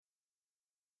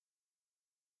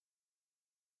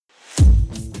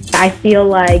I feel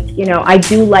like, I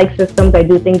do like systems. I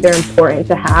do think they're important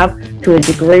to have to a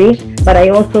degree, but I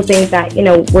also think that,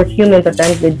 we're humans at the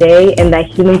end of the day, and that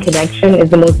human connection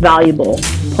is the most valuable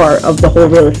part of the whole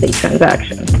real estate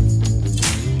transaction.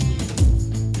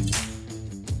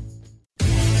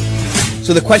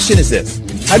 So the question is this: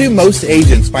 how do most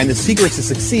agents find the secrets to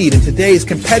succeed in today's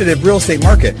competitive real estate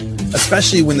market,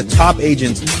 especially when the top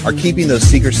agents are keeping those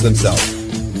secrets to themselves?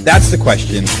 That's the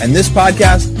question, and this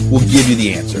podcast will give you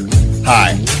the answer.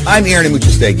 Hi, I'm Aaron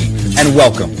Amuchastegui, and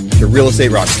welcome to Real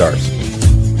Estate Rockstars.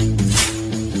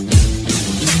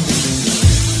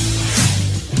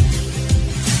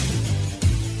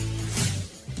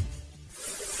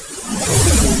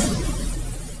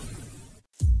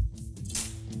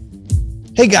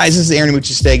 Hey guys, this is Aaron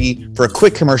Amuchastegui for a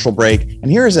quick commercial break, and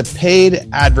here is a paid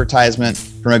advertisement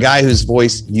from a guy whose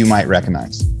voice you might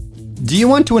recognize. Do you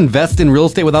want to invest in real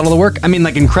estate without all the work? I mean,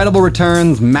 like incredible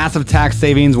returns, massive tax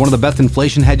savings, one of the best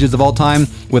inflation hedges of all time,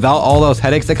 without all those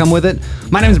headaches that come with it?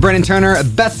 My name is Brandon Turner, a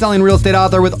best-selling real estate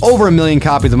author with over 1 million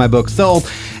copies of my book sold,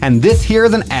 and this here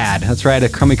is an ad. That's right, a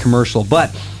crummy commercial,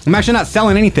 but I'm actually not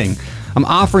selling anything. I'm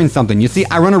offering something. You see,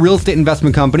 I run a real estate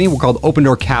investment company. We're called Open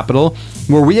Door Capital,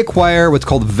 where we acquire what's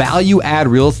called value add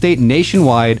real estate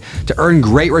nationwide to earn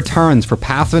great returns for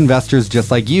passive investors just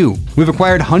like you. We've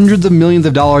acquired hundreds of millions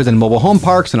of dollars in mobile home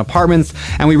parks and apartments,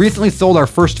 and we recently sold our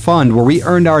first fund where we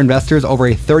earned our investors over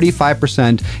a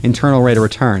 35% internal rate of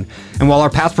return. And while our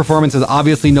past performance is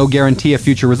obviously no guarantee of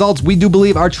future results, we do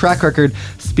believe our track record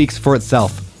speaks for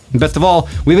itself. And best of all,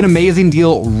 we have an amazing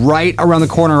deal right around the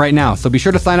corner right now. So be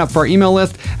sure to sign up for our email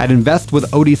list at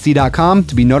investwithodc.com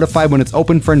to be notified when it's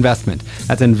open for investment.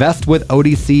 That's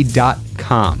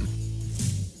investwithodc.com.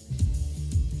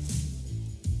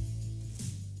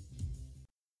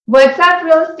 What's up,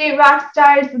 real estate rock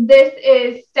stars? This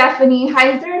is Stephanie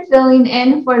Heiser filling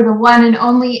in for the one and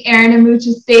only Aaron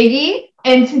Amuchastegui.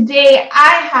 And today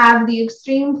I have the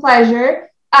extreme pleasure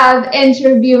of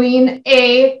interviewing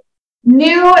a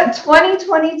new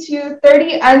 2022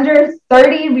 30 under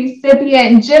 30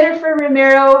 recipient, Jennifer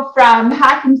Romero from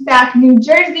Hackensack, New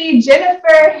Jersey.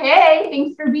 Jennifer, hey,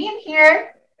 thanks for being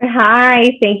here.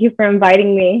 Hi, thank you for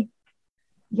inviting me.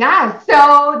 Yeah,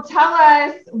 so tell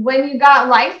us when you got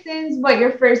licensed, what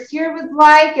your first year was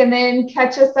like, and then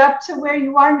catch us up to where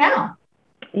you are now.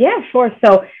 Yeah, sure.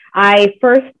 So I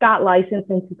first got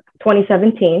licensed in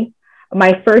 2017.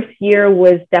 My first year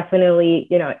was definitely,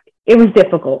 it was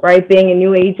difficult, right? Being a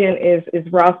new agent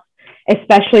is rough,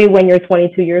 especially when you're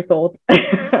 22 years old.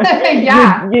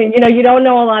 Yeah. You don't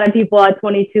know a lot of people at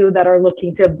 22 that are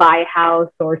looking to buy a house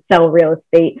or sell real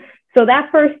estate. So that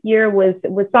first year was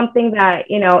something that,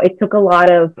 it took a lot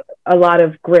of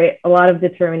grit, a lot of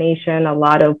determination, a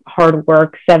lot of hard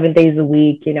work, 7 days a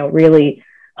week, really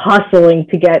hustling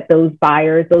to get those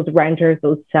buyers, those renters,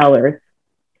 those sellers.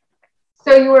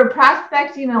 So you were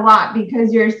prospecting a lot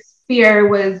because your sphere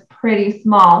was pretty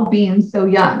small being so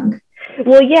young.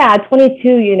 Well, yeah, at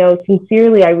 22,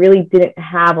 sincerely, I really didn't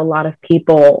have a lot of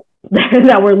people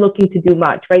that were looking to do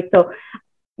much, right? So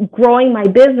growing my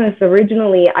business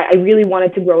originally, I really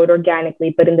wanted to grow it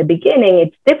organically, but in the beginning,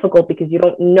 it's difficult because you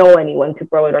don't know anyone to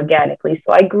grow it organically.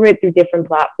 So I grew it through different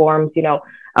platforms,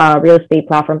 real estate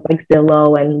platforms like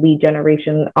Zillow and lead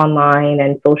generation online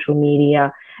and social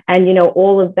media. And,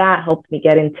 all of that helped me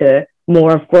get into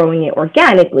more of growing it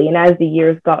organically. And as the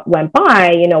years went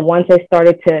by, once I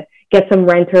started to get some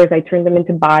renters, I turned them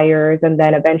into buyers and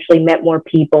then eventually met more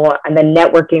people. And then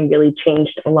networking really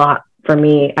changed a lot for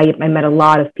me. I met a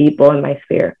lot of people in my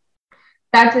sphere.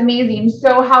 That's amazing.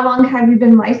 So how long have you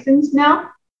been licensed now?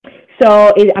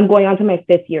 So I'm going on to my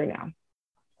 5th year now.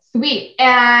 Sweet.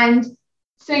 And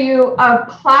so you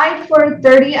applied for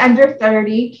 30 under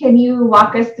 30. Can you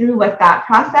walk us through what that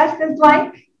process is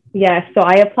like? Yes. So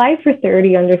I applied for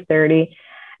 30 under 30.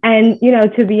 And,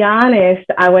 to be honest,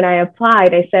 when I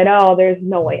applied, I said, oh, there's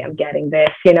no way I'm getting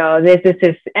this. This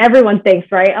is, everyone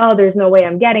thinks, right? Oh, there's no way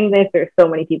I'm getting this. There's so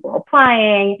many people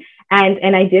applying.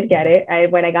 And I did get it.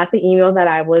 When I got the email that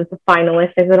I was a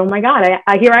finalist, I said, oh my God,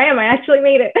 here I am. I actually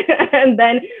made it. And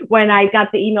then when I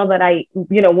got the email that I,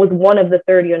 was one of the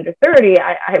 30 under 30,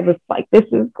 I was like, this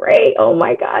is great. Oh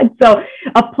my God. So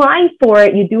applying for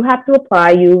it, you do have to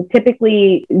apply. You can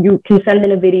send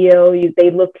in a video.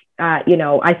 They look at,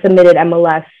 I submitted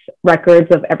MLS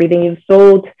records of everything you've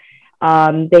sold.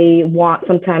 They want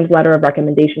sometimes letter of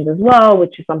recommendations as well,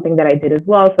 which is something that I did as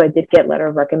well. So I did get letter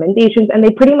of recommendations, and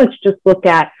they pretty much just look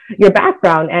at your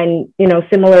background and,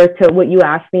 similar to what you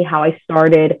asked me, how I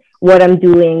started, what I'm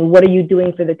doing, what are you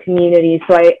doing for the community.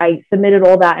 So I submitted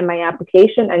all that in my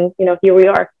application, and, here we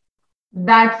are.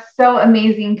 That's so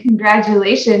amazing.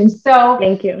 Congratulations. So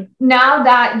Thank you. now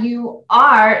that you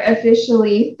are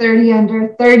officially 30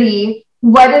 under 30,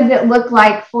 what does it look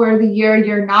like for the year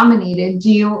you're nominated?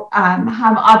 Do you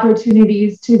have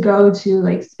opportunities to go to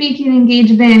like speaking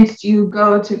engagements? Do you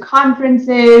go to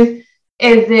conferences?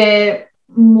 Is it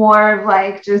more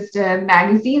like just a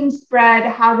magazine spread?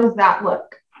 How does that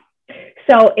look?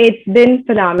 So it's been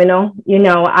phenomenal.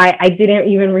 I didn't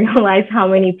even realize how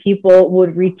many people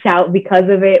would reach out because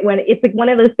of it. When it's like one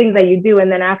of those things that you do,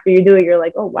 and then after you do it, you're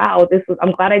like, oh, wow,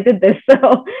 I'm glad I did this.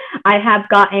 So I have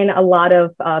gotten a lot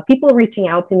of people reaching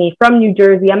out to me from New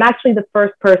Jersey. I'm actually the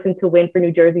first person to win for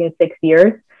New Jersey in 6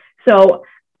 years. So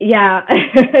yeah,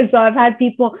 so I've had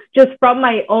people just from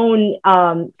my own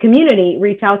community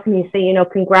reach out to me, say,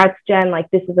 congrats, Jen, like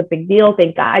this is a big deal.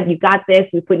 Thank God you got this.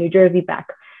 We put New Jersey back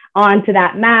onto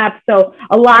that map. So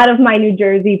a lot of my New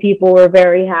Jersey people were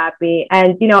very happy.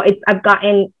 And, I've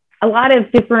gotten a lot of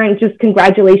different just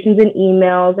congratulations and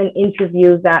emails and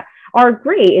interviews that are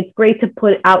great. It's great to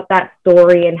put out that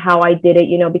story and how I did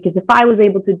it, because if I was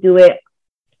able to do it,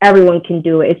 everyone can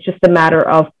do it. It's just a matter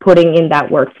of putting in that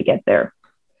work to get there.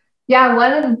 Yeah,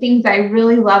 one of the things I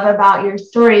really love about your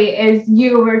story is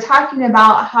you were talking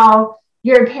about how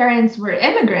your parents were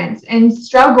immigrants and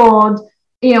struggled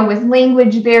with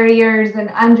language barriers and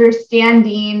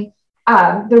understanding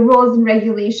the rules and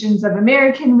regulations of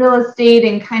American real estate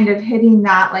and kind of hitting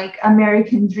that like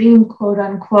American dream, quote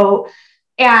unquote.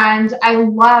 And I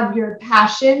love your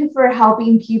passion for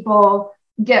helping people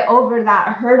get over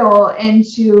that hurdle and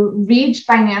to reach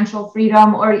financial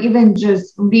freedom or even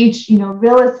just reach,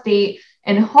 real estate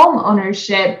and home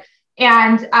ownership.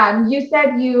 And you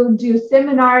said you do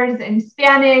seminars in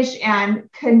Spanish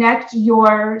and connect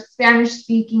your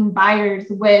Spanish-speaking buyers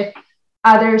with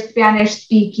other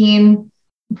Spanish-speaking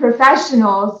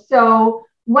professionals. So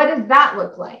what does that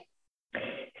look like?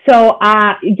 So,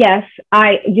 yes,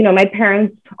 my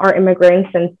parents are immigrants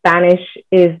and Spanish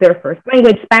is their first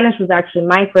language. Spanish was actually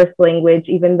my first language,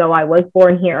 even though I was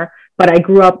born here, but I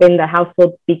grew up in the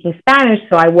household speaking Spanish.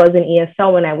 So I was in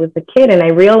ESL when I was a kid. And I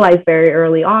realized very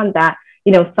early on that,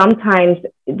 sometimes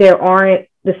there aren't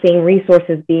the same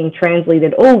resources being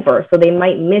translated over. So they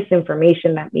might miss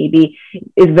information that maybe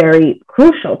is very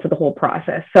crucial to the whole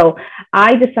process. So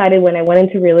I decided when I went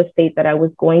into real estate that I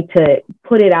was going to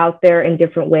put it out there in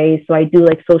different ways. So I do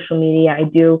like social media. I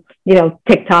do,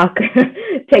 TikTok,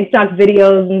 TikTok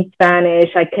videos in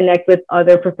Spanish. I connect with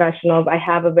other professionals. I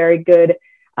have a very good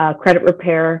credit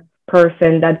repair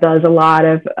person that does a lot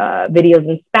of videos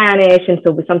in Spanish. And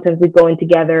so sometimes we go in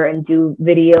together and do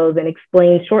videos and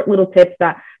explain short little tips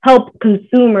that help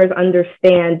consumers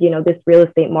understand, this real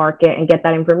estate market and get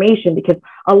that information, because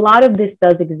a lot of this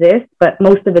does exist, but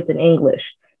most of it's in English.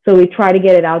 So we try to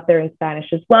get it out there in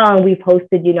Spanish as well. And we've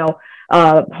hosted,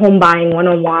 home buying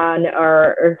 101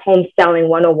 or home selling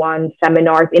 101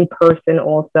 seminars in person,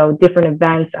 also different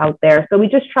events out there. So we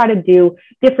just try to do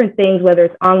different things, whether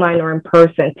it's online or in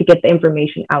person, to get the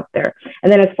information out there.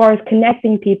 And then as far as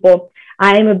connecting people,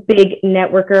 I am a big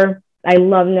networker. I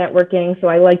love networking. So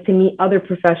I like to meet other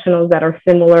professionals that are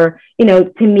similar,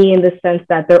 to me, in the sense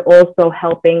that they're also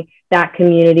helping that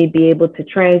community be able to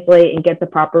translate and get the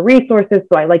proper resources.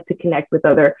 So I like to connect with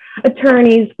other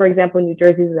attorneys. For example, New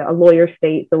Jersey is a lawyer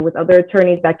state. So with other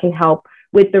attorneys that can help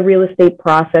with the real estate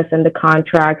process and the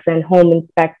contracts and home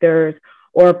inspectors,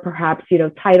 or perhaps,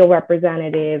 title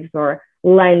representatives or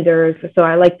lenders. So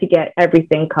I like to get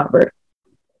everything covered.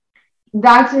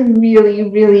 That's a really,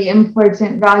 really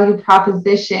important value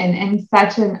proposition and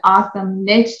such an awesome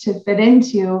niche to fit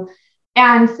into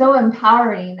and so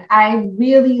empowering. I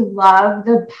really love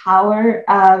the power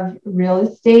of real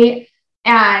estate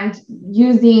and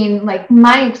using like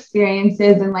my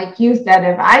experiences. And like you said,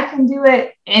 if I can do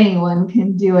it, anyone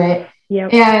can do it.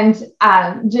 Yep. And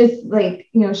just like,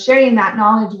 sharing that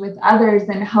knowledge with others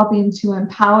and helping to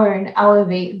empower and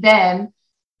elevate them.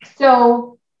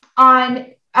 So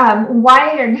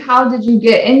why and how did you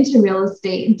get into real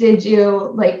estate? Did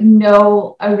you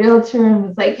know a realtor and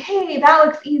was like, hey, that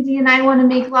looks easy and I want to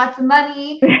make lots of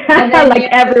money? Like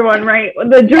everyone, right?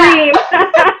 The dream.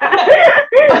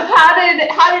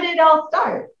 How did it all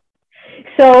start?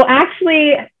 So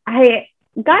actually, I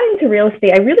got into real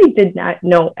estate. I really did not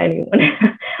know anyone.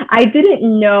 I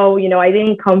didn't know, I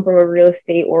didn't come from a real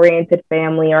estate oriented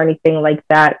family or anything like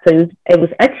that. So it was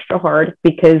extra hard,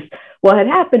 because what had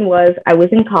happened was I was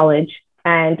in college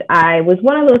and I was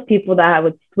one of those people that I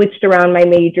would switched around my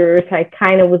majors. I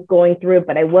kind of was going through it,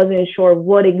 but I wasn't sure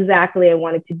what exactly I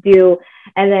wanted to do.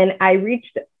 And then I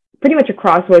reached pretty much a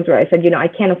crossroads where I said, I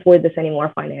can't afford this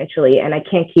anymore financially, and I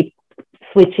can't keep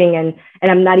switching and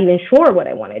I'm not even sure what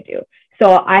I want to do.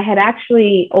 So I had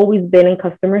actually always been in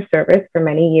customer service for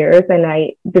many years, and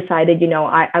I decided,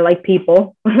 I like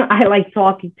people. I like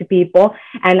talking to people,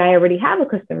 and I already have a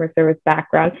customer service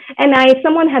background. And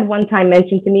someone had one time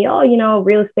mentioned to me,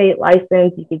 real estate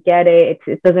license, you could get it.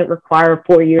 It doesn't require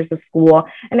 4 years of school.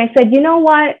 And I said, you know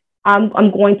what?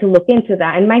 I'm going to look into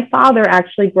that. And my father,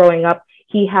 actually growing up,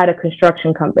 he had a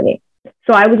construction company.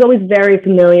 So I was always very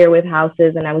familiar with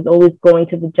houses, and I was always going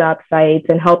to the job sites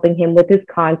and helping him with his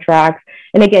contracts.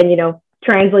 And again,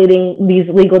 translating these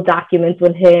legal documents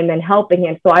with him and helping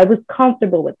him. So I was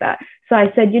comfortable with that. So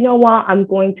I said, you know what, I'm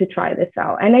going to try this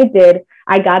out. And I did.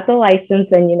 I got the license,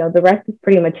 and, the rest is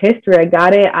pretty much history. I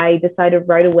got it. I decided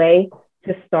right away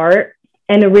to start.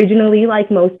 And originally,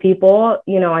 like most people,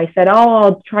 I said,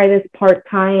 I'll try this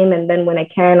part-time, and then when I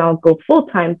can, I'll go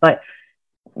full-time. But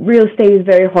real estate is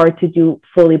very hard to do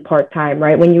fully part-time,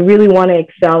 right? When you really want to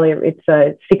excel, it's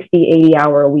a 60, 80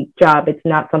 hour a week job. It's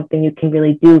not something you can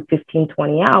really do 15,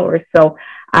 20 hours. So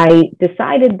I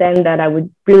decided then that I would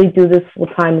really do this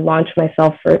full-time, launch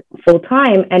myself for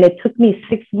full-time. And it took me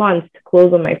 6 months to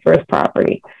close on my first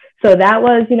property. So that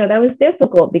was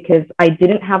difficult because I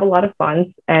didn't have a lot of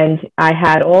funds, and I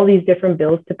had all these different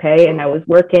bills to pay, and I was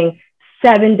working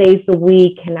 7 days a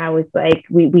week. And I was like,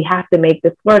 we have to make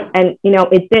this work. And,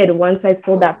 it did. Once I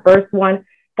sold that first one,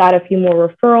 got a few more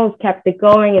referrals, kept it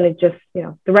going. And it just,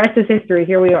 the rest is history.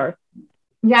 Here we are.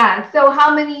 Yeah. So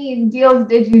how many deals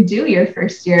did you do your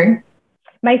first year?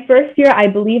 My first year, I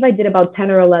believe I did about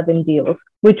 10 or 11 deals,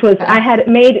 which was, I had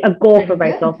made a goal for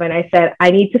myself. And I said,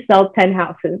 I need to sell 10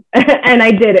 houses. And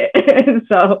I did it.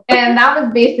 So. And that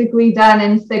was basically done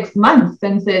in 6 months,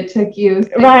 since it took you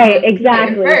 6 right, months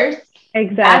exactly. to get your first.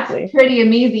 Exactly. That's pretty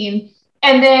amazing.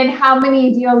 And then how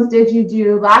many deals did you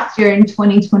do last year in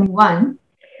 2021?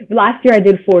 Last year I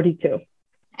did 42.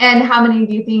 And how many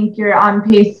do you think you're on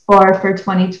pace for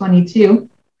 2022?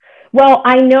 Well,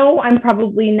 I know I'm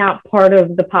probably not part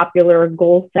of the popular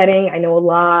goal setting. I know a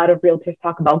lot of realtors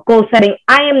talk about goal setting.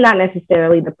 I am not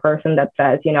necessarily the person that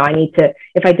says, I need to,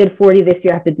 if I did 40 this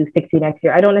year, I have to do 60 next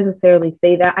year. I don't necessarily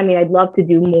say that. I mean, I'd love to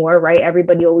do more, right?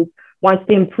 Everybody always wants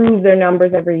to improve their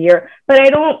numbers every year, but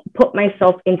I don't put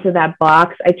myself into that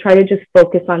box. I try to just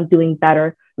focus on doing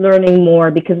better, learning more,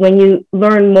 because when you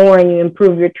learn more and you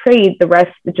improve your trade, the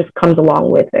rest, it just comes along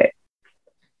with it.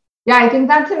 Yeah, I think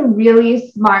that's a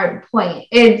really smart point.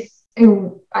 It's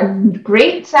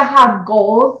great to have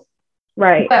goals,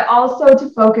 right? But also to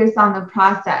focus on the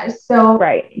process. So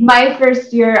right. My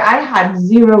first year, I had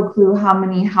zero clue how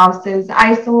many houses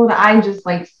I sold. I just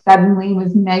suddenly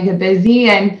was mega busy.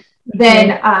 And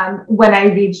then when I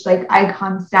reached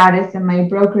icon status in my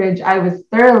brokerage, I was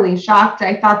thoroughly shocked.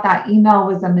 I thought that email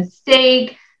was a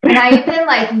mistake. And I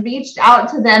even reached out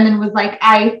to them and was like,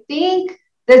 I think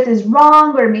this is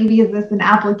wrong, or maybe is this an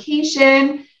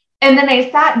application? And then I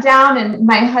sat down, and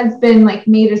my husband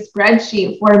made a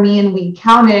spreadsheet for me, and we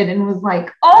counted and was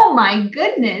like, oh my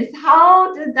goodness,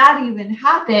 how did that even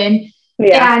happen?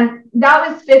 Yeah. And that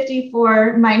was 50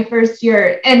 for my first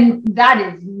year. And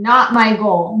that is not my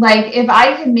goal. If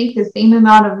I can make the same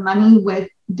amount of money with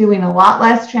doing a lot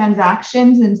less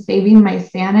transactions and saving my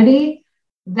sanity,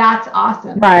 that's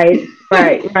awesome. Right.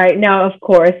 No, of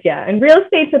course. Yeah. And real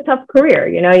estate's a tough career.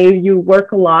 You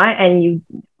work a lot, and you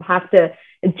have to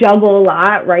juggle a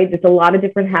lot, right? There's a lot of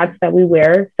different hats that we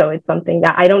wear. So it's something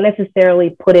that I don't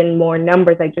necessarily put in more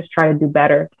numbers. I just try to do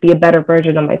better, be a better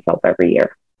version of myself every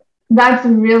year. That's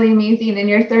really amazing. And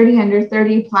your 30 Under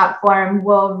 30 platform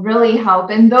will really help.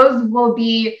 And those will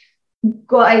be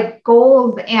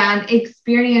goals and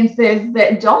experiences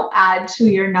that don't add to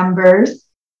your numbers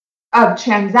of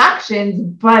transactions,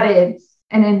 but it's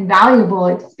an invaluable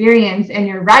experience. And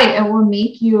you're right, it will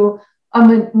make you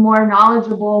a more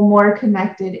knowledgeable, more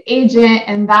connected agent.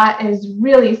 And that is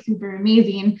really super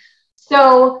amazing.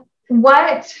 So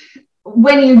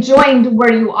when you joined,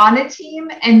 were you on a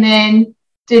team? And then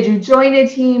did you join a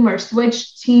team or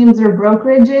switch teams or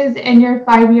brokerages in your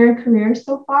 5-year career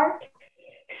so far?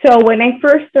 So when I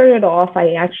first started off,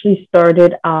 I actually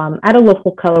started at a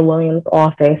local Keller Williams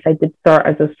office. I did start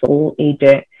as a sole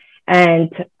agent. And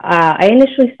I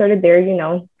initially started there,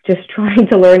 just trying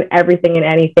to learn everything and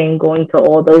anything, going to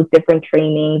all those different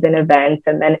trainings and events.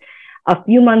 And then a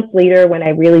few months later, when I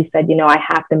really said, I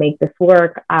have to make this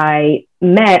work, I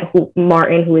met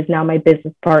Martin, who is now my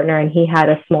business partner, and he had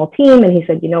a small team. And he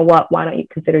said, why don't you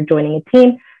consider joining a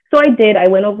team? So I did. I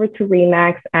went over to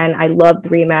RE/MAX, and I loved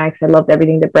RE/MAX. I loved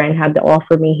everything the brand had to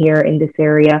offer me here in this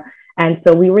area. And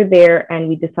so we were there, and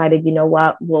we decided,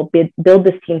 we'll build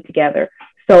this team together.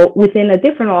 So within a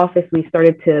different office, we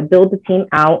started to build the team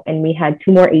out, and we had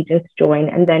 2 more agents join.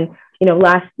 And then,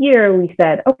 last year we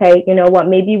said, okay, you know what,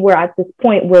 maybe we're at this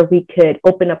point where we could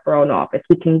open up our own office.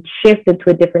 We can shift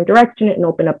into a different direction and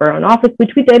open up our own office,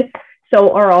 which we did.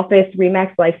 So our office,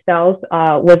 Remax Lifestyles,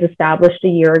 was established a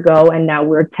year ago, and now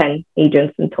we're 10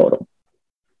 agents in total.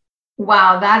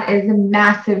 Wow, that is a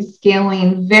massive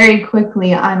scaling very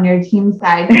quickly on your team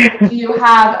side. Do you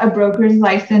have a broker's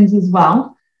license as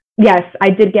well? Yes, I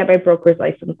did get my broker's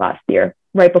license last year,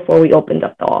 right before we opened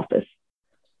up the office.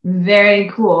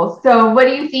 Very cool. So what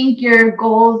do you think your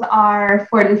goals are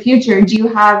for the future? Do you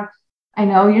have, I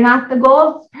know you're not the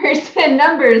goals person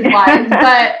numbers wise,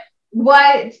 but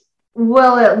what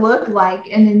will it look like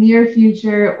in the near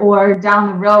future or down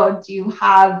the road? Do you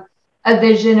have a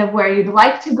vision of where you'd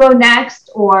like to go next,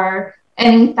 or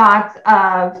any thoughts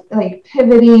of like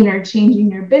pivoting or changing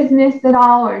your business at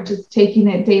all, or just taking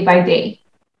it day by day?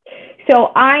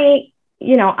 So I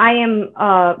am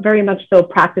very much so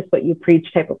practice what you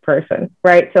preach type of person,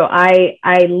 right? So I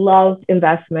love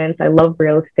investments. I love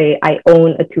real estate. I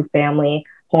own a 2-family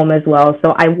home as well.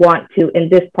 So I want to, in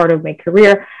this part of my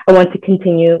career, I want to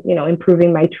continue,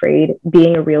 improving my trade,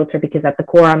 being a realtor, because at the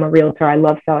core, I'm a realtor. I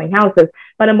love selling houses,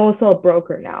 but I'm also a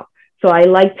broker now. So I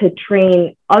like to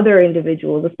train other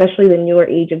individuals, especially the newer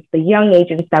agents, the young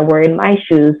agents that were in my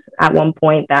shoes at one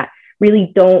point that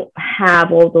really don't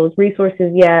have all those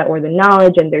resources yet or the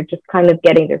knowledge, and they're just kind of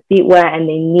getting their feet wet and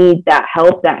they need that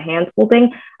help, that hand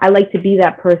holding. I like to be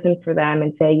that person for them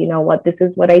and say, you know what, this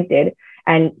is what I did,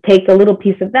 and take a little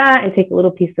piece of that and take a little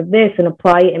piece of this and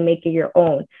apply it and make it your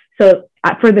own. So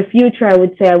for the future, I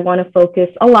would say I want to focus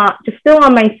a lot, just still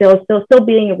on my sales, still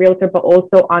being a realtor, but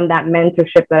also on that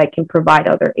mentorship that I can provide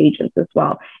other agents as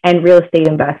well, and real estate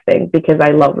investing, because I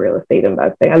love real estate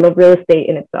investing. I love real estate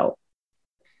in itself.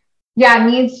 Yeah,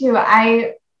 me too.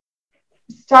 I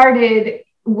started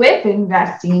with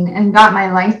investing and got my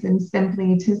license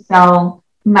simply to sell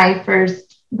my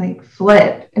first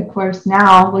flip. Of course,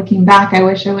 now looking back, I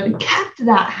wish I would have kept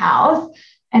that house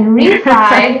and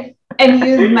refied and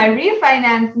used my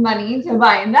refinance money to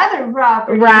buy another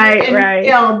property and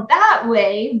scaled that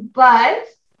way. But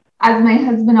as my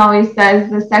husband always says,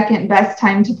 the second best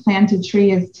time to plant a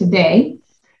tree is today.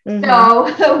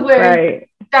 Mm-hmm. So we're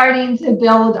starting to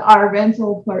build our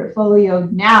rental portfolio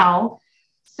now.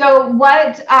 So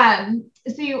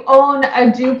so you own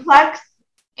a duplex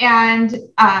and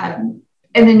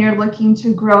then you're looking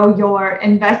to grow your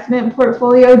investment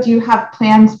portfolio. Do you have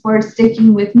plans for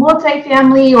sticking with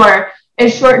multifamily, or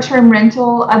is short-term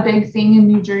rental a big thing in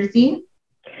New Jersey?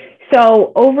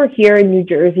 So over here in New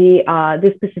Jersey,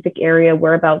 this specific area,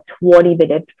 we're about 20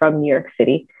 minutes from New York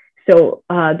City. So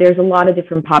there's a lot of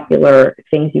different popular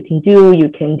things you can do. You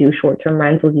can do short-term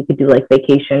rentals. You could do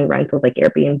vacation rentals like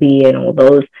Airbnb and all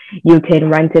those. You can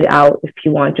rent it out if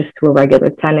you want just to a regular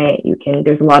tenant.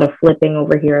 There's a lot of flipping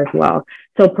over here as well.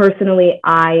 So personally,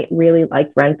 I really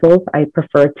like rentals. I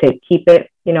prefer to keep it,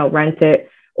 rent it,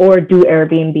 or do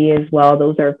Airbnb as well.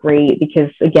 Those are great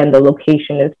because, again, the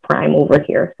location is prime over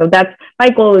here. So that's my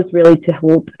goal, is really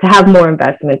to have more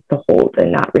investments to hold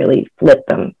and not really flip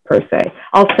them per se.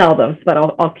 I'll sell them, but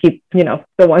I'll keep,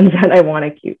 the ones that I want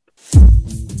to keep.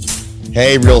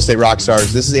 Hey, real estate rock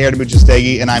stars. This is Aaron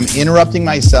Amuchastegui, and I'm interrupting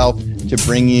myself to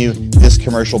bring you this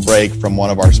commercial break from one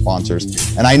of our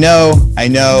sponsors. And I know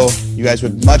you guys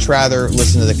would much rather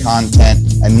listen to the content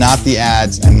and not the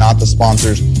ads and not the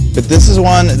sponsors, but this is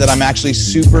one that I'm actually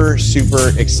super,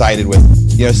 super excited with.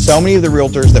 So many of the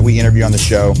realtors that we interview on the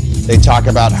show, they talk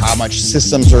about how much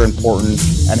systems are important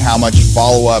and how much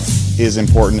follow-up is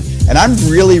important. And I'm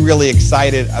really, really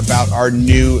excited about our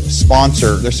new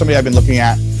sponsor. There's somebody I've been looking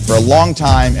at for a long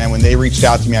time, and when they reached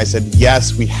out to me, I said,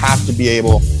 yes, we have to be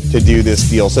able to do this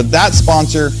deal. So that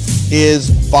sponsor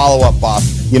is Follow Up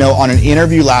Boss. On an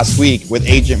interview last week with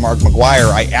agent Mark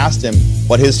McGuire, I asked him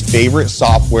what his favorite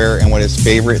software and what his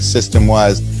favorite system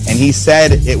was, and he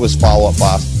said it was Follow Up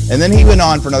Boss. And then he went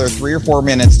on for another 3 or 4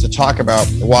 minutes to talk about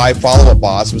why Follow Up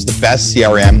Boss was the best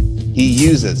CRM he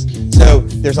uses. So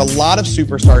there's a lot of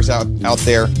superstars out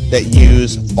there that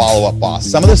use Follow Up Boss.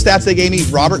 Some of the stats they gave me: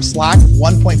 Robert Slack,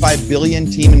 1.5 billion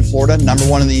team in Florida,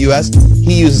 #1 in the US.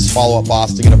 He uses Follow Up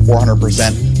Boss to get a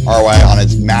 400% ROI on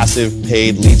its massive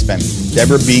paid lead spend.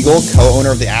 Deborah Beagle,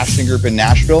 co-owner of the Ashton Group in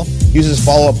Nashville, uses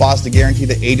Follow Up Boss to guarantee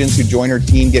that agents who join her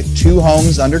team get 2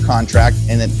 homes under contract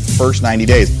in the first 90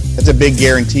 days. That's a big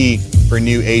guarantee for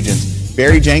new agents.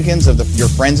 Barry Jenkins of Your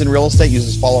Friends in Real Estate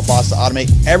uses Follow Up Boss to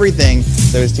automate everything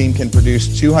so his team can produce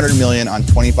 $200 million on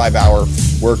 25-hour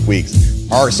work weeks.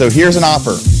 All right, so here's an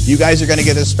offer. You guys are going to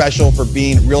get this special for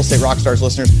being Real Estate Rockstars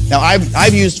listeners. Now,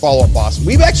 I've used Follow Up Boss.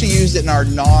 We've actually used it in our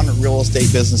non-real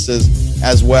estate businesses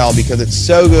as well because it's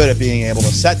so good at being able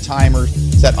to set timers,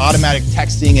 set automatic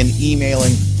texting and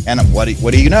emailing, and what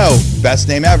do you know? Best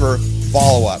name ever,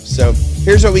 Follow Up. So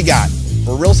here's what we got.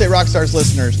 For Real Estate Rockstars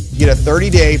listeners, you get a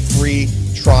 30-day free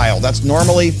trial. That's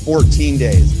normally 14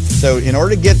 days. So in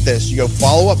order to get this, you go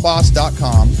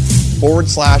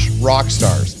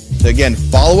followupboss.com/rockstars. So again,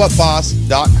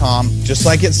 followupboss.com, just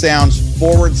like it sounds,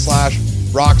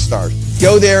 /rockstars.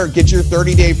 Go there, get your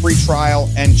 30-day free trial,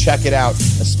 and check it out.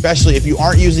 Especially if you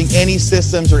aren't using any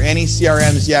systems or any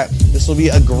CRMs yet, this will be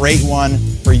a great one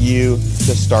for you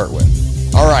to start with.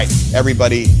 All right,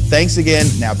 everybody, thanks again.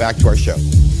 Now back to our show.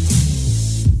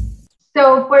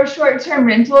 So for short-term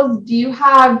rentals, do you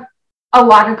have a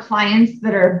lot of clients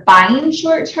that are buying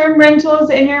short-term rentals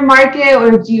in your market,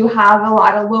 or do you have a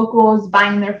lot of locals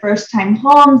buying their first-time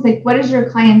homes? Like, what does your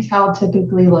clientele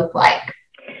typically look like?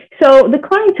 So the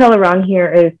clientele around here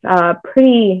is I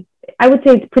would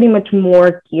say it's pretty much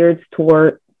more geared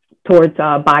towards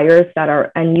buyers that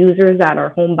are and users that are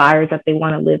home buyers that they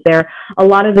want to live there. A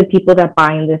lot of the people that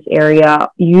buy in this area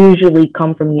usually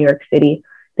come from New York City.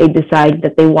 They decide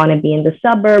that they want to be in the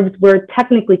suburbs. We're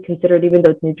technically considered, even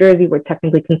though it's New Jersey, we're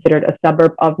technically considered a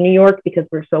suburb of New York because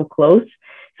we're so close.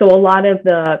 So a lot of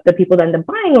the people that end up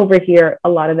buying over here, a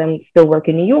lot of them still work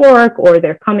in New York or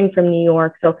they're coming from New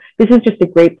York. So this is just a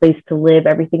great place to live.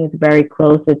 Everything is very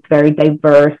close. It's very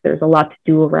diverse. There's a lot to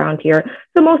do around here.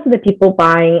 So most of the people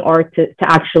buying are to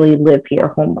actually live here,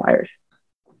 home buyers.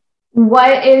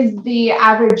 What is the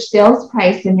average sales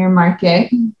price in your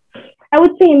market? I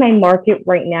would say in my market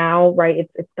right now, right,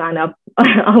 it's gone up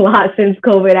a lot since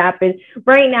COVID happened.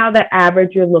 Right now, the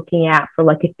average you're looking at for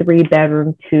like a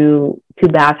 3-bedroom, two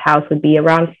bath house would be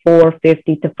around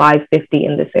 $450 to $550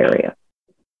 in this area.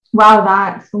 Wow,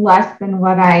 that's less than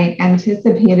what I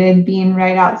anticipated being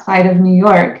right outside of New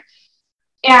York.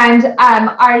 And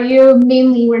are you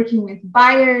mainly working with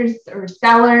buyers or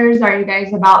sellers? Are you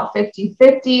guys about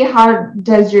 50-50? How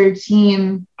does your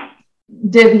team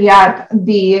divvy up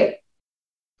the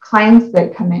clients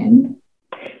that come in?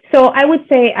 So I would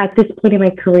say at this point in my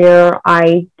career,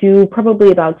 I do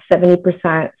probably about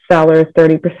 70% sellers,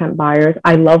 30% buyers.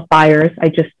 I love buyers.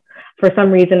 For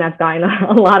some reason, I've gotten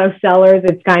a lot of sellers.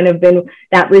 It's kind of been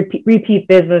that repeat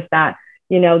business that,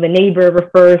 the neighbor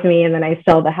refers me and then I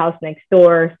sell the house next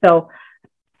door. So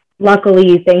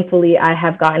luckily, thankfully, I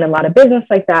have gotten a lot of business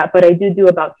like that, but I do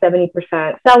about 70%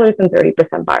 sellers and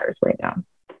 30% buyers right now.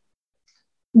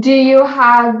 Do you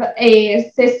have a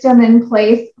system in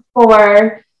place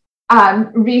for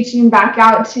reaching back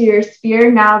out to your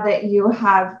sphere now that you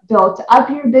have built up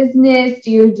your business? Do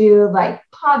you do like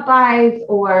pop buys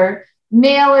or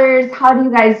mailers? How do you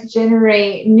guys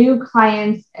generate new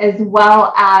clients as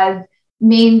well as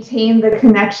maintain the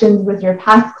connections with your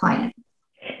past clients?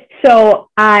 So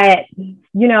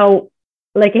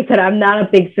like I said, I'm not a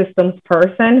big systems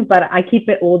person, but I keep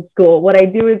it old school. What I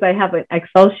do is I have an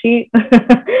Excel sheet.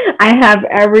 I have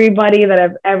everybody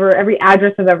that every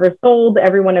address I've ever sold,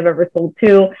 everyone I've ever sold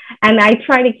to, and I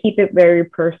try to keep it very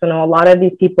personal. A lot of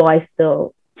these people I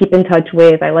still keep in touch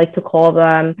with. I like to call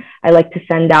them. I like to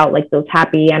send out like those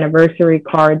happy anniversary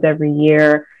cards every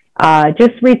year.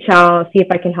 Just reach out, see if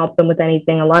I can help them with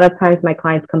anything. A lot of times my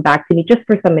clients come back to me just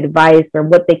for some advice or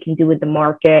what they can do with the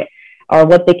market, or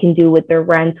what they can do with their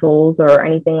rentals or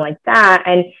anything like that.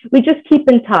 And we just keep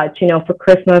in touch. For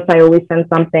Christmas, I always send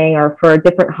something, or for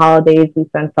different holidays, we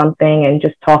send something and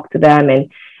just talk to them. And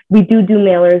we do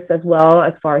mailers as well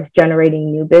as far as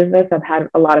generating new business. I've had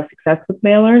a lot of success with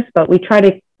mailers, but we try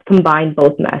to combine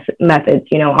both methods,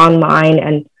 online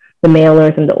and the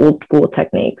mailers and the old school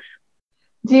techniques.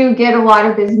 Do you get a lot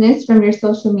of business from your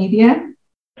social media?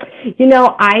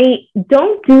 I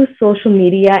don't do social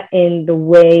media in the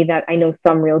way that I know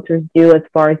some realtors do as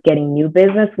far as getting new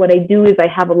business. What I do is I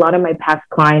have a lot of my past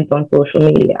clients on social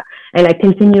media and I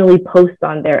continually post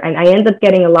on there, and I end up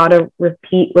getting a lot of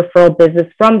repeat referral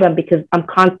business from them because I'm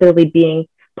constantly being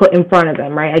put in front of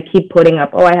them, right? I keep putting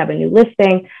up, I have a new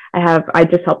listing. I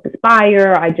just helped this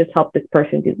buyer. I just helped this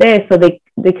person do this. So they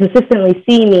consistently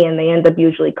see me and they end up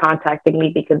usually contacting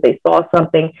me because they saw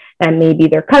something that maybe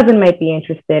their cousin might be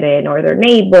interested in, or their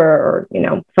neighbor, or,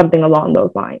 something along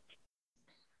those lines.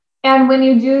 And when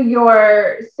you do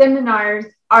your seminars,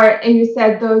 and you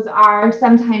said those are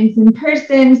sometimes in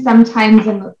person, sometimes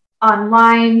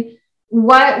online.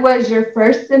 What was your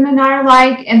first seminar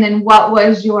like? And then what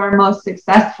was your most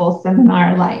successful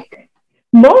seminar like?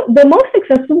 The most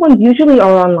successful ones usually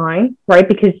are online, right?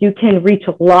 Because you can reach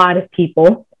a lot of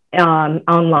people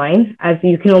online, as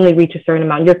you can only reach a certain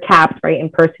amount. You're capped, right? In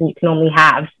person, you can only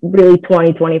have really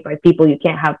 20, 25 people. You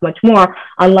can't have much more.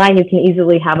 Online, you can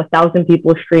easily have 1,000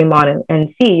 people stream on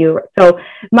and see you. So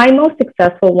my most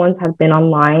successful ones have been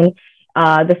online.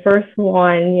 The first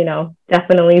one,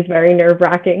 definitely is very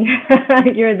nerve-wracking.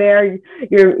 You're there,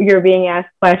 you're being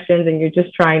asked questions, and you're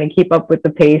just trying to keep up with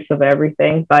the pace of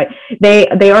everything. But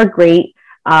they are great.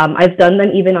 I've done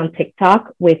them even on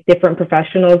TikTok with different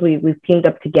professionals. We've teamed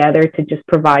up together to just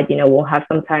provide, we'll have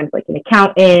sometimes like an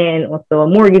accountant, also a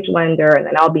mortgage lender, and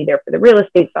then I'll be there for the real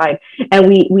estate side. And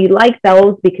we like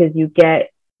those because you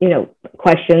get,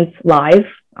 questions live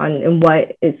on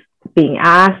what is being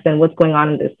asked and what's going on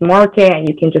in this market, and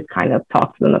you can just kind of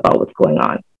talk to them about what's going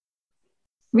on.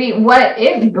 What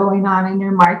is going on in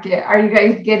your market? Are you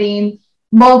guys getting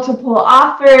multiple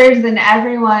offers and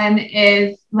everyone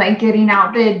is like getting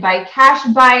outbid by cash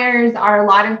buyers? Are a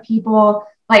lot of people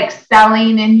like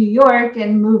selling in New York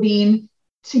and moving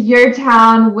to your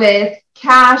town with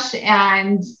cash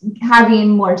and having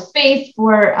more space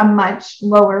for a much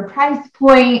lower price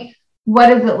point? What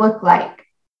does it look like?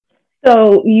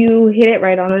 So you hit it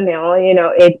right on the nail.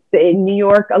 It's in New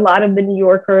York. A lot of the New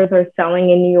Yorkers are selling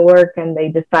in New York, and they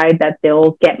decide that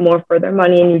they'll get more for their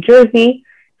money in New Jersey.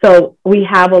 So we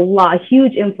have a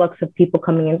huge influx of people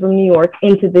coming in from New York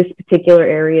into this particular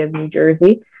area of New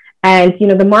Jersey. And,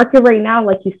 the market right now,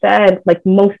 like you said, like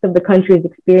most of the country is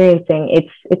experiencing,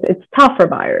 it's tough for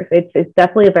buyers. It's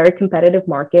definitely a very competitive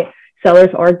market. Sellers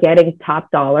are getting top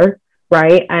dollar,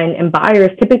 right? And buyers,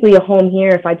 typically a home here,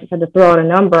 if I just had to throw out a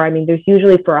number, there's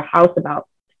usually for a house about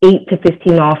 8 to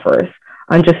 15 offers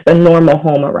on just a normal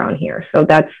home around here. So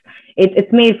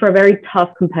it's made for a very tough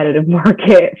competitive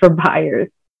market for buyers.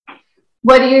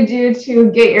 What do you do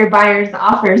to get your buyers'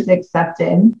 offers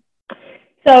accepted?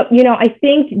 So, I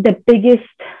think the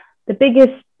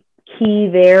biggest key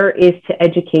there is to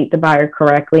educate the buyer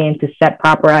correctly and to set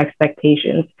proper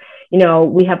expectations.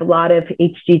 We have a lot of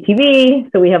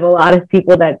HGTV, so we have a lot of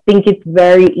people that think it's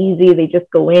very easy. They just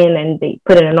go in and they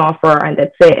put in an offer and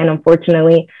that's it. And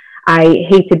unfortunately, I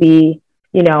hate to be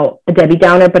a Debbie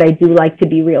Downer, but I do like to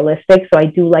be realistic. So I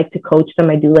do like to coach them.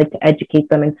 I do like to educate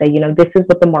them and say, this is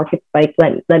what the market's like.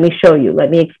 Let me show you. Let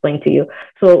me explain to you.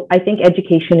 So I think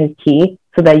education is key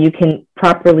so that you can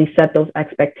properly set those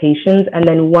expectations. And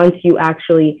then once you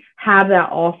actually have that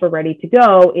offer ready to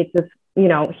go, it's just,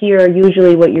 here,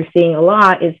 usually what you're seeing a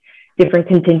lot is different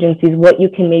contingencies, what you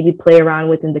can maybe play around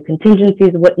with in the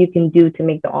contingencies, what you can do to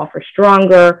make the offer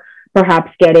stronger.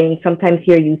 Perhaps sometimes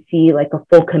here you see like a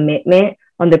full commitment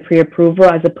on the pre-approval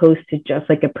as opposed to just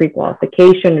like a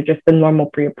pre-qualification or just the normal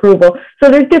pre-approval. So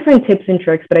there's different tips and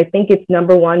tricks, but I think it's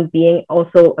number one, being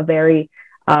also a very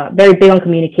big on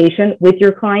communication with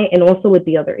your client and also with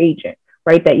the other agent,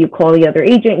 right? That you call the other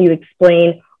agent, you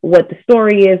explain what the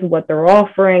story is, what they're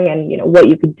offering, and what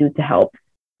you could do to help.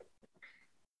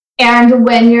 And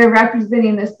when you're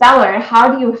representing the seller,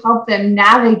 how do you help them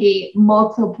navigate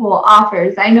multiple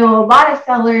offers? I know a lot of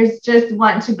sellers just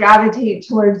want to gravitate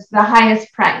towards the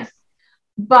highest price.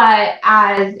 But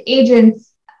as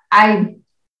agents, I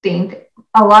think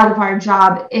a lot of our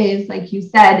job is, like you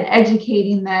said,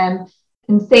 educating them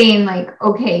and saying like,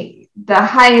 okay, the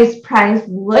highest price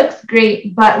looks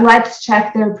great, but let's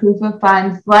check their proof of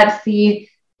funds. Let's see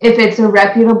if it's a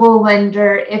reputable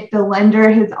lender, if the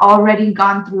lender has already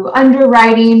gone through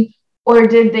underwriting, or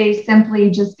did they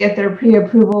simply just get their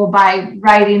pre-approval by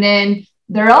writing in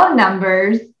their own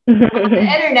numbers on the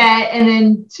internet, and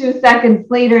then 2 seconds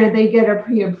later they get a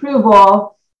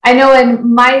pre-approval. I know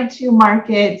in my two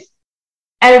markets,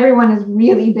 everyone is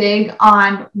really big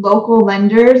on local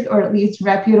lenders, or at least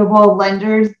reputable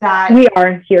lenders that... We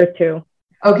are here too.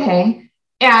 Okay.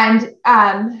 And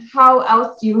how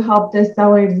else do you help the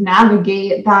sellers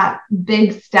navigate that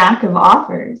big stack of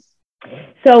offers?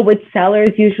 So with sellers,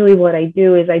 usually what I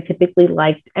do is I typically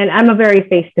like, and I'm a very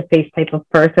face-to-face type of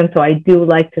person, so I do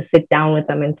like to sit down with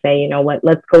them and say, you know what,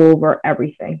 let's go over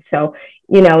everything. So,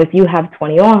 if you have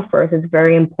 20 offers, it's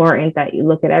very important that you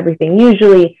look at everything.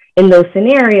 Usually in those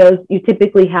scenarios, you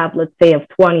typically have, let's say, of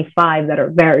 25 that are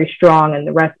very strong and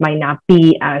the rest might not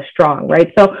be as strong,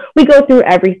 right? So we go through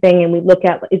everything and we look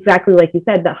at, exactly like you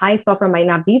said, the highest offer might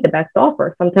not be the best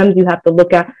offer. Sometimes you have to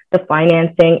look at the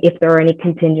financing, if there are any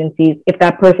contingencies, if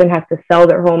that person has to sell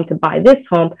their home to buy this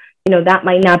home, that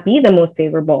might not be the most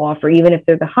favorable offer, even if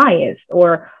they're the highest,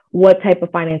 or what type of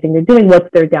financing they're doing, what's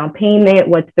their down payment,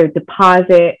 what's their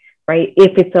deposit, right?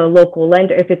 If it's a local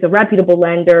lender, if it's a reputable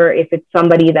lender, if it's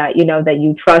somebody that, that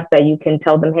you trust, that you can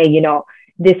tell them, hey,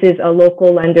 this is a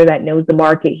local lender that knows the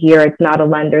market here. It's not a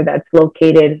lender that's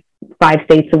located 5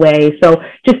 states away. So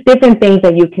just different things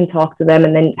that you can talk to them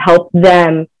and then help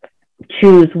them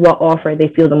choose what offer they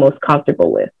feel the most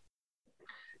comfortable with.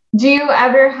 Do you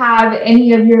ever have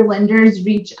any of your lenders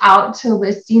reach out to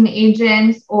listing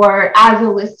agents, or as a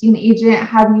listing agent,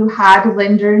 have you had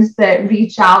lenders that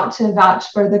reach out to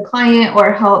vouch for the client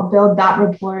or help build that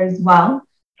rapport as well?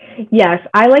 Yes,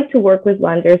 I like to work with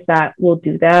lenders that will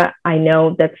do that. I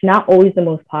know that's not always the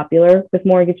most popular with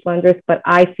mortgage lenders, but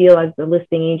I feel as the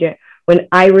listing agent, when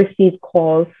I receive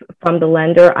calls from the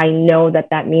lender, I know that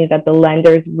that means that the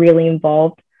lender is really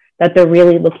involved, that they're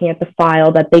really looking at the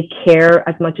file, that they care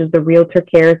as much as the realtor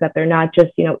cares, that they're not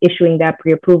just, issuing that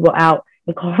pre-approval out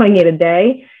and calling it a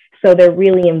day. So they're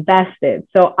really invested.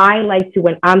 So I like to,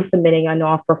 when I'm submitting an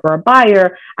offer for a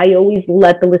buyer, I always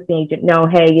let the listing agent know,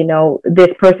 hey, this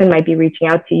person might be reaching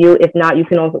out to you. If not, you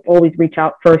can also always reach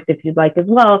out first if you'd like as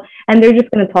well. And they're just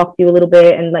going to talk to you a little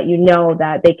bit and let you know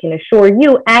that they can assure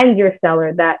you and your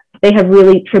seller that they have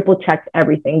really triple checked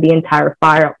everything, the entire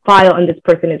file, and this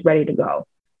person is ready to go.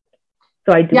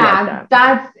 So I do like that.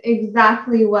 That's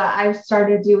exactly what I've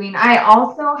started doing. I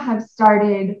also have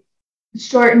started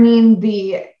shortening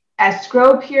the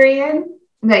escrow period.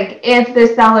 Like if the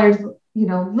sellers,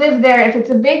 live there, if it's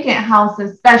a vacant house,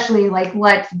 especially, like,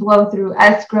 let's blow through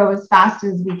escrow as fast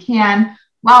as we can,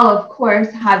 while of course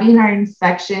having our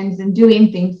inspections and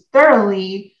doing things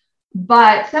thoroughly.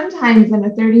 But sometimes in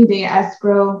a 30-day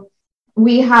escrow,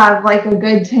 we have like a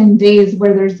good 10 days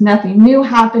where there's nothing new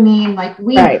happening, like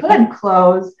we could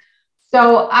close.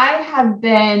 So I have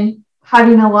been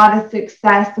having a lot of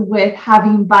success with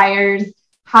having buyers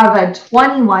have a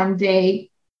 21-day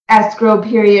escrow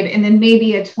period and then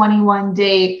maybe a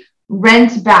 21-day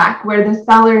rent back where the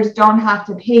sellers don't have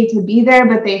to pay to be there,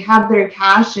 but they have their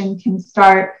cash and can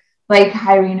start like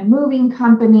hiring a moving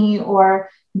company or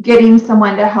getting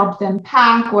someone to help them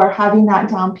pack or having that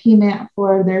down payment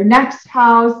for their next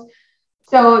house.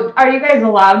 So are you guys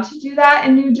allowed to do that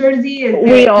in New Jersey?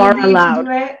 We are allowed.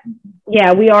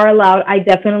 Yeah, we are allowed. I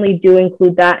definitely do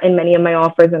include that in many of my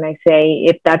offers. And I say,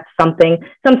 if that's something,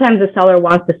 sometimes the seller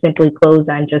wants to simply close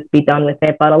and just be done with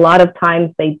it. But a lot of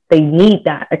times they need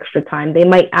that extra time. They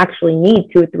might actually need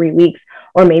 2 or 3 weeks,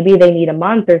 or maybe they need a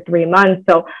month or 3 months.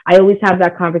 So I always have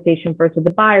that conversation first with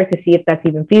the buyer to see if that's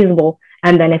even feasible.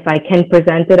 And then if I can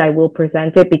present it, I will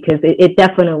present it because it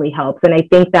definitely helps. And I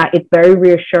think that it's very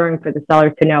reassuring for the seller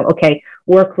to know, okay,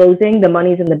 we're closing, the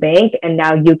money's in the bank, and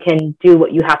now you can do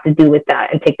what you have to do with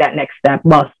that and take that next step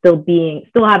while still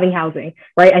having housing,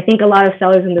 right? I think a lot of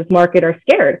sellers in this market are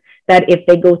scared that if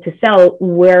they go to sell,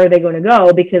 where are they going to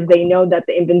go? Because they know that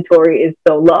the inventory is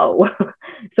so low.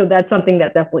 So that's something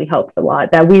that definitely helps a lot.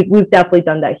 That we've definitely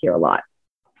done that here a lot.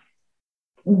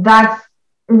 That's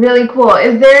really cool.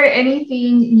 Is there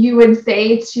anything you would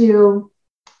say to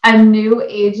a new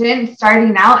agent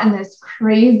starting out in this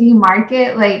crazy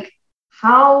market? Like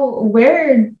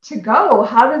where to go?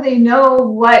 How do they know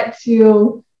what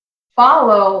to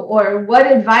follow, or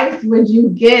what advice would you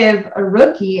give a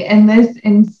rookie in this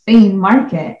insane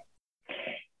market?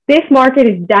 This market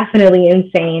is definitely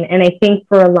insane. And I think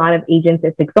for a lot of agents,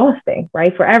 it's exhausting,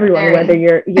 right? For everyone, whether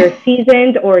you're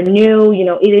seasoned or new,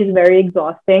 it is very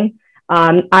exhausting.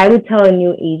 I would tell a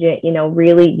new agent,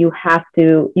 really, you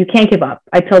can't give up.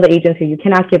 I tell the agents here, you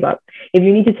cannot give up. If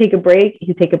you need to take a break,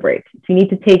 you take a break. If you need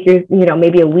to take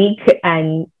maybe a week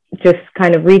and just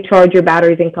kind of recharge your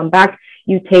batteries and come back,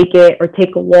 you take it, or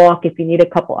take a walk if you need a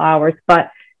couple hours. But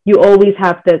you always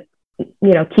have to,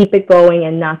 keep it going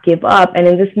and not give up. And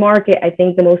in this market, I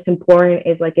think the most important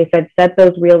is, like I said, set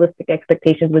those realistic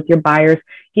expectations with your buyers,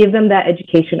 give them that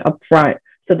education up front,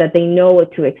 so that they know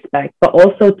what to expect, but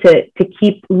also to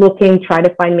keep looking, try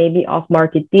to find maybe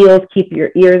off-market deals, keep your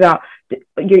ears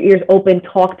open,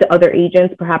 talk to other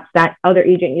agents. Perhaps that other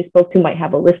agent you spoke to might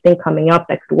have a listing coming up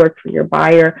that could work for your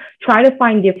buyer. Try to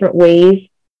find different ways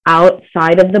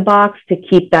outside of the box to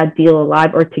keep that deal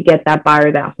alive, or to get that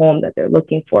buyer that home that they're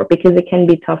looking for, because it can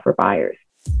be tough for buyers.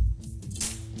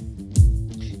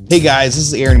 Hey guys, this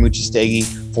is Aaron Amuchastegui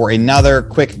for another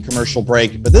quick commercial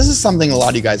break. But this is something a lot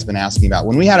of you guys have been asking about.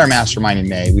 When we had our mastermind in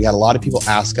May, we had a lot of people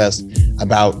ask us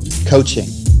about coaching,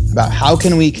 about how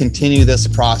can we continue this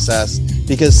process,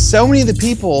 because so many of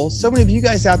you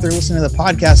guys out there listening to the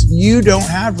podcast, you don't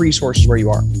have resources where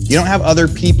you are. You don't have other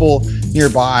people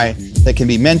nearby that can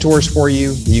be mentors for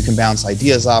you, that you can bounce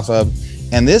ideas off of.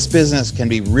 And this business can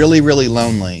be really, really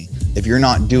lonely if you're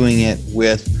not doing it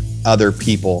with other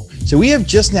people. So we have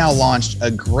just now launched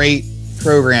a great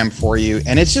program for you,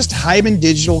 and it's just Hyben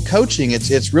Digital Coaching.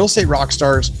 It's Real Estate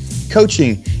Rockstars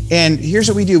Coaching. And here's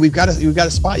what we do. We've got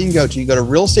a spot you can go to. You go to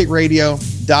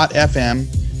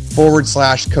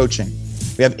realestateradio.fm/coaching.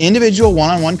 We We have individual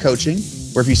one-on-one coaching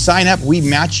where if you sign up, we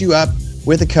match you up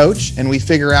with a coach and we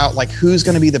figure out like who's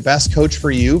going to be the best coach for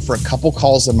you for a couple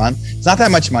calls a month. It's not that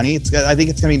much money. I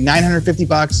think it's going to be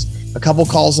 $950, a couple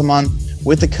calls a month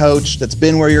with a coach that's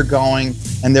been where you're going,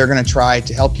 and they're going to try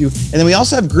to help you. And then we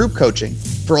also have group coaching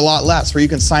for a lot less, where you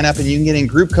can sign up and you can get in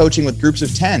group coaching with groups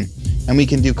of 10. And we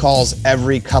can do calls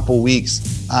every couple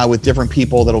weeks with different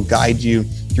people that'll guide you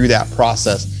through that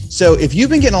process. So if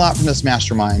you've been getting a lot from this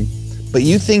mastermind, but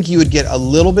you think you would get a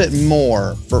little bit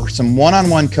more for some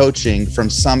one-on-one coaching from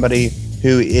somebody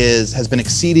who has been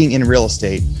exceeding in real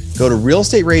estate, go to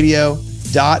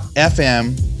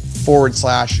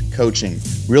realestateradio.fm/coaching,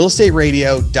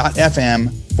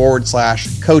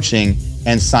 realestateradio.fm/coaching,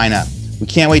 and sign up. We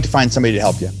can't wait to find somebody to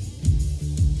help you.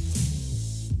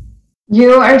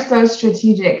 You are so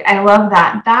strategic. I love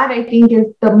that. That I think is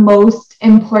the most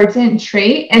important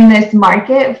trait in this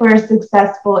market for a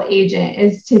successful agent,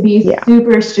 is to be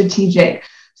super strategic.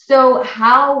 So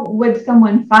how would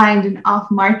someone find an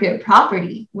off-market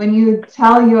property? When you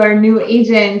tell your new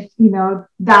agents,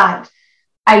 that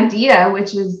idea,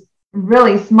 which is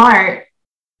really smart,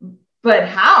 but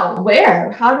how,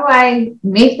 where, how do I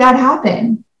make that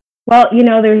happen? Well,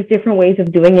 there's different ways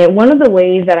of doing it. One of the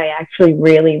ways that I actually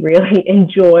really, really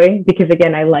enjoy, because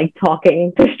again, I like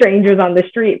talking to strangers on the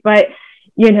street, but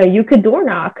you could door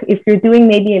knock. If you're doing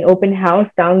maybe an open house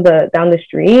down the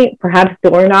street, perhaps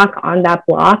door knock on that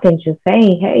block and just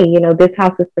say, hey, this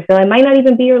house is for sale. It might not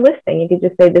even be your listing. You could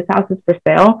just say, this house is for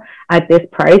sale at this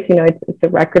price. It's a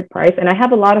record price. And I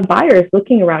have a lot of buyers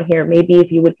looking around here. Maybe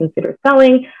if you would consider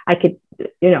selling, I could,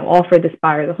 offer this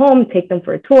buyer the home, take them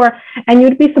for a tour. And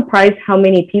you'd be surprised how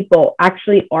many people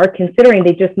actually are considering.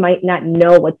 They just might not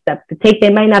know what steps to take. They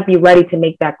might not be ready to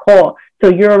make that call. So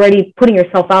you're already putting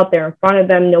yourself out there in front of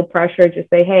them, no pressure,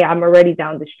 just say, hey, I'm already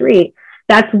down the street.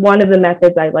 That's one of the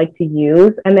methods I like to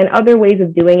use. And then other ways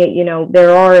of doing it, you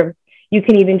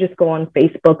can even just go on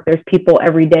Facebook. There's people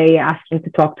every day asking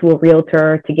to talk to a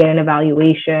realtor, to get an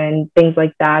evaluation, things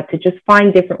like that, to just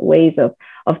find different ways of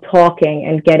talking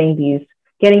and getting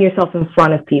yourself in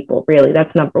front of people. Really,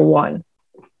 that's number one.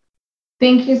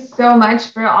 Thank you so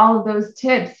much for all of those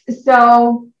tips.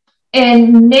 So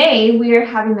in May, we are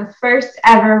having the first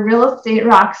ever Real Estate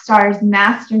Rockstars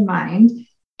Mastermind,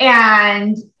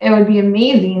 and it would be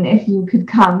amazing if you could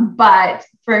come. But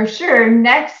for sure,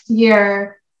 next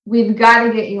year, we've got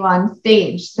to get you on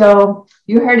stage. So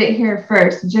you heard it here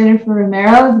first. Jennifer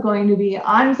Romero is going to be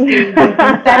on stage at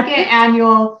the second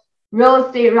annual Real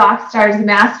Estate Rockstars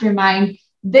Mastermind.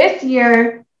 This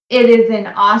year, it is in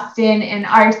Austin, and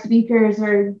our speakers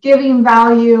are giving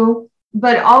value,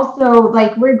 but also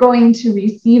we're going to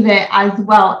receive it as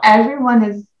well. Everyone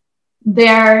is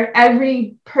there.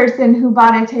 Every person who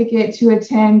bought a ticket to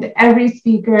attend, every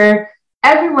speaker,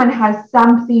 everyone has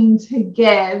something to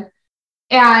give.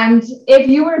 And if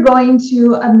you were going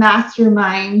to a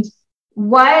mastermind,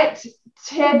 what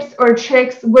tips or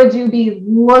tricks would you be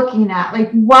looking at?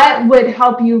 What would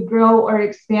help you grow or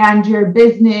expand your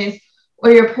business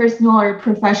or your personal or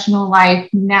professional life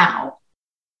now?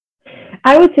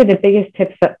 I would say the biggest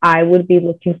tips that I would be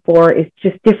looking for is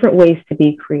just different ways to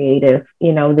be creative.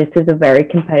 This is a very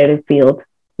competitive field,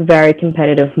 very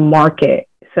competitive market.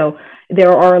 So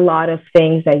there are a lot of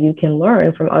things that you can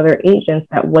learn from other agents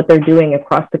that what they're doing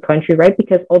across the country, right?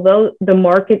 Because although the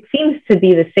market seems to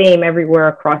be the same everywhere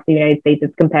across the United States,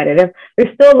 it's competitive,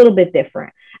 there's still a little bit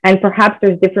different. And perhaps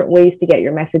there's different ways to get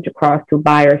your message across to a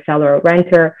buyer, seller, or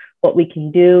renter, what we can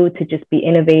do to just be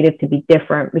innovative, to be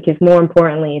different, because more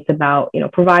importantly, it's about,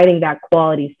 providing that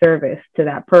quality service to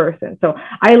that person. So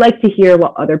I like to hear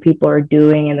what other people are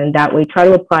doing, and then that way try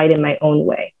to apply it in my own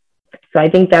way. So I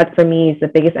think that for me is the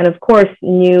biggest. And of course,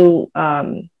 new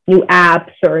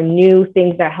apps or new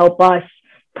things that help us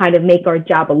kind of make our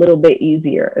job a little bit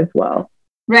easier as well.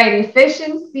 Right.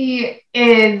 Efficiency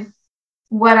is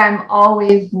what I'm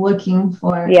always looking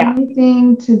for. Yeah.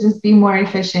 Anything to just be more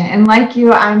efficient. And like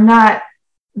you, I'm not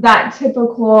that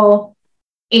typical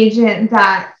agent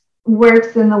that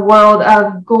works in the world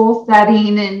of goal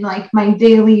setting and my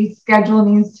daily schedule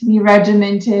needs to be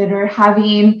regimented, or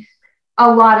having a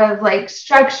lot of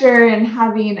structure and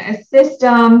having a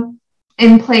system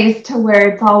in place to where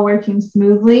it's all working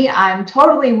smoothly. I'm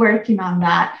totally working on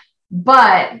that,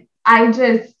 but I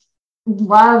just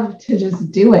love to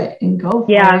just do it and go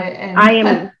for it. And I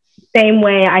am same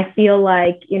way. I feel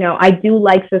I do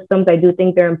like systems. I do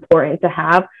think they're important to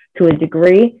have to a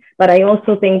degree, but I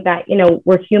also think that,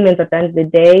 we're humans at the end of the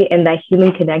day, and that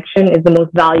human connection is the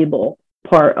most valuable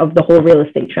part of the whole real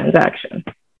estate transaction.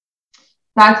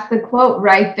 That's the quote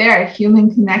right there.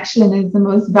 Human connection is the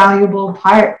most valuable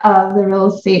part of the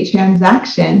real estate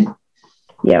transaction.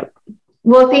 Yep.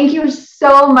 Well, thank you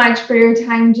so much for your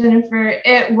time, Jennifer.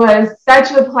 It was such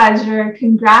a pleasure.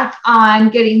 Congrats on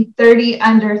getting 30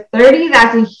 under 30.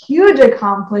 That's a huge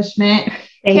accomplishment.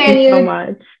 Thank you so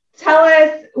much. Tell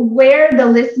us where the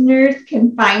listeners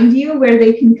can find you, where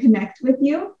they can connect with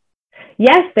you?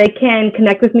 Yes, they can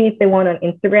connect with me if they want on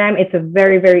Instagram. It's a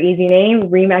very, very easy name,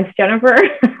 Remax Jennifer.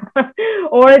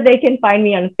 Or they can find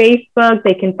me on Facebook.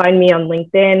 They can find me on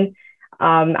LinkedIn.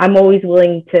 I'm always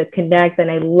willing to connect, and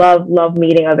I love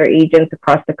meeting other agents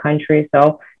across the country.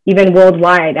 So even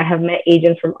worldwide, I have met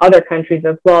agents from other countries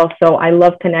as well. So I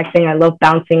love connecting. I love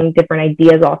bouncing different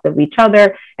ideas off of each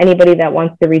other. Anybody that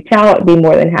wants to reach out, I'd be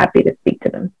more than happy to speak to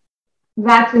them.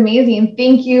 That's amazing.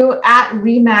 Thank you at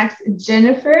Remax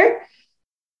Jennifer.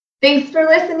 Thanks for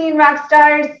listening,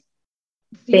 Rockstars.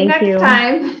 See you next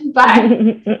time.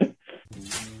 Bye.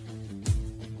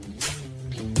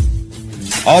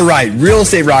 All right, Real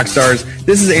Estate Rockstars,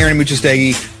 this is Aaron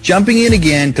Amuchastegui jumping in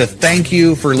again to thank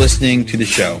you for listening to the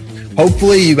show.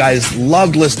 Hopefully you guys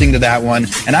loved listening to that one,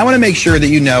 and I want to make sure that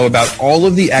you know about all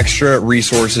of the extra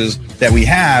resources that we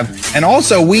have, and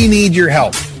also we need your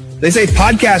help. They say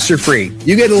podcasts are free.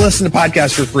 You get to listen to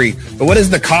podcasts for free, but what is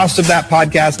the cost of that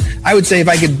podcast? I would say if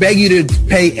I could beg you to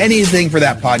pay anything for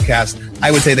that podcast,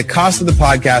 I would say the cost of the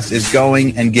podcast is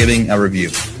going and giving a review.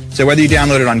 So whether you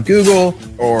download it on Google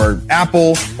or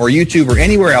Apple or YouTube or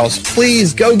anywhere else,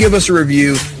 please go give us a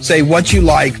review. Say what you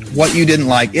liked, what you didn't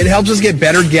like. It helps us get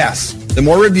better guests. The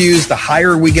more reviews, the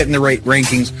higher we get in the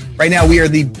rankings. Right now, we are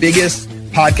the biggest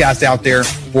podcast out there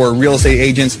for real estate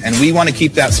agents, and we want to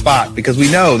keep that spot because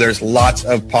we know there's lots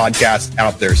of podcasts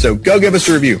out there. So go give us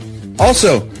a review.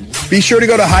 Also, be sure to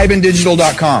go to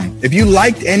hibandigital.com. If you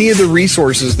liked any of the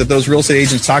resources that those real estate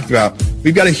agents talked about,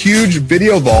 we've got a huge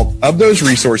video vault of those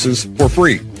resources for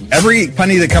free. Every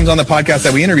penny that comes on the podcast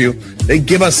that we interview, they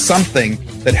give us something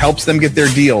that helps them get their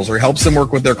deals or helps them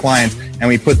work with their clients, and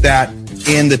we put that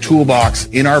in the toolbox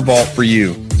in our vault for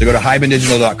you. So go to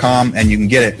hibandigital.com and you can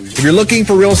get it. If you're looking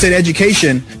for real estate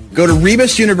education, go to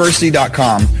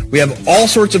rebusuniversity.com. We have all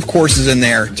sorts of courses in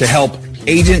there to help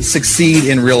agents succeed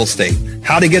in real estate.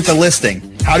 How to get the listing,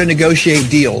 how to negotiate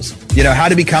deals, how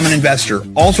to become an investor,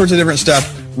 all sorts of different stuff,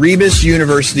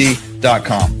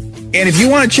 rebusuniversity.com. And if you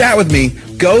want to chat with me,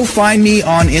 go find me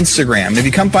on Instagram. And if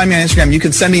you come find me on Instagram, you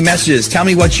can send me messages. Tell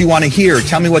me what you want to hear.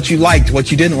 Tell me what you liked, what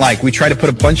you didn't like. We try to put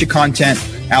a bunch of content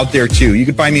out there too. You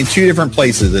can find me in two different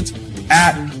places. It's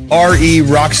at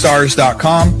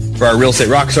rerockstars.com for our Real Estate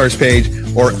Rockstars page,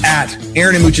 or at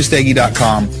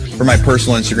aaronamuchastegui.com for my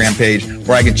personal Instagram page,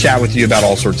 where I can chat with you about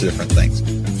all sorts of different things.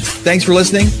 Thanks for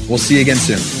listening. We'll see you again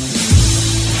soon.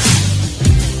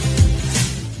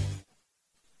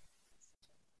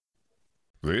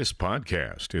 This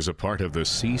podcast is a part of the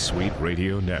C-Suite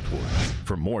Radio Network.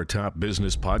 For more top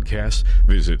business podcasts,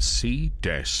 visit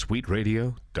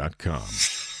c-suiteradio.com.